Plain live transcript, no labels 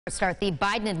Start the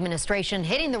Biden administration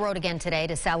hitting the road again today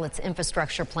to sell its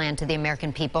infrastructure plan to the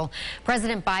American people.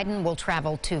 President Biden will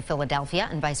travel to Philadelphia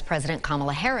and Vice President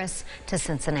Kamala Harris to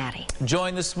Cincinnati.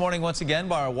 Joined this morning once again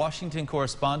by our Washington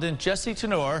correspondent, Jesse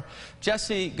Tenor.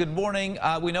 Jesse, good morning.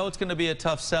 We know it's going to be a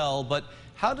tough sell, but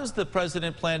how does the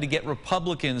president plan to get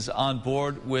Republicans on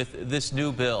board with this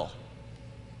new bill?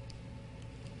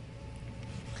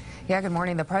 Yeah, good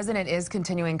morning. The president is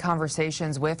continuing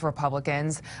conversations with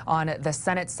Republicans on the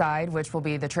Senate side, which will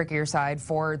be the trickier side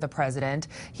for the president.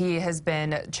 He has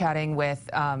been chatting with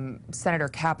Senator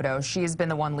Capito. She has been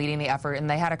the one leading the effort, and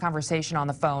they had a conversation on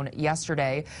the phone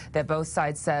yesterday that both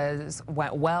sides says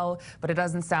went well, but it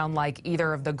doesn't sound like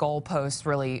either of the goalposts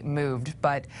really moved.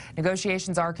 But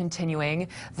negotiations are continuing.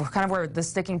 Kind of where the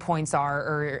sticking points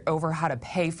are over how to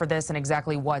pay for this and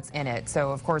exactly what's in it.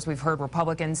 So, of course, we've heard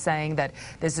Republicans saying that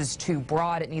this is too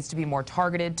broad. It needs to be more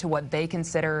targeted to what they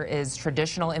consider is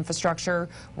traditional infrastructure,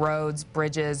 roads,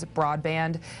 bridges,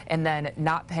 broadband, and then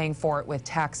not paying for it with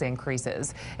tax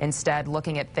increases. Instead,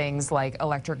 looking at things like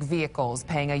electric vehicles,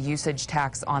 paying a usage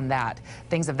tax on that,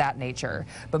 things of that nature.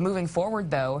 But moving forward,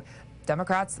 though,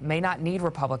 Democrats may not need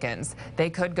Republicans.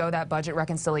 They could go that budget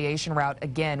reconciliation route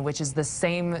again, which is the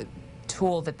same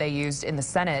tool that they used in the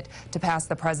Senate to pass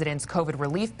the president's COVID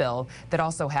relief bill that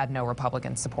also had no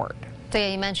Republican support. So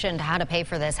you mentioned how to pay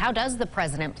for this. How does the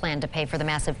president plan to pay for the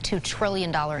massive $2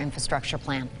 trillion infrastructure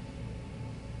plan?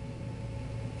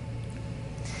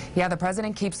 Yeah, the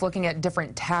president keeps looking at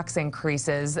different tax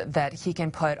increases that he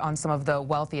can put on some of the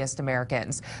wealthiest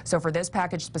Americans. So for this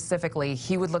package specifically,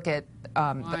 he would look at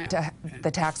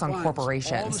the tax on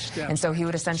corporations. And so he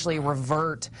would essentially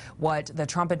revert what the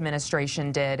Trump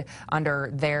administration did under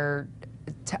their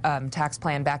tax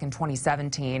plan back in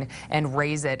 2017 and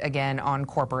raise it again on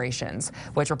corporations,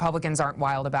 which Republicans aren't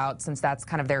wild about since that's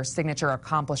kind of their signature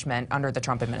accomplishment under the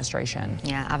Trump administration.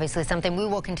 Yeah, obviously something we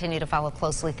will continue to follow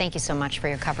closely. Thank you so much for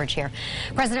your coverage here.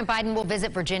 President Biden will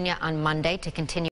visit Virginia on Monday to continue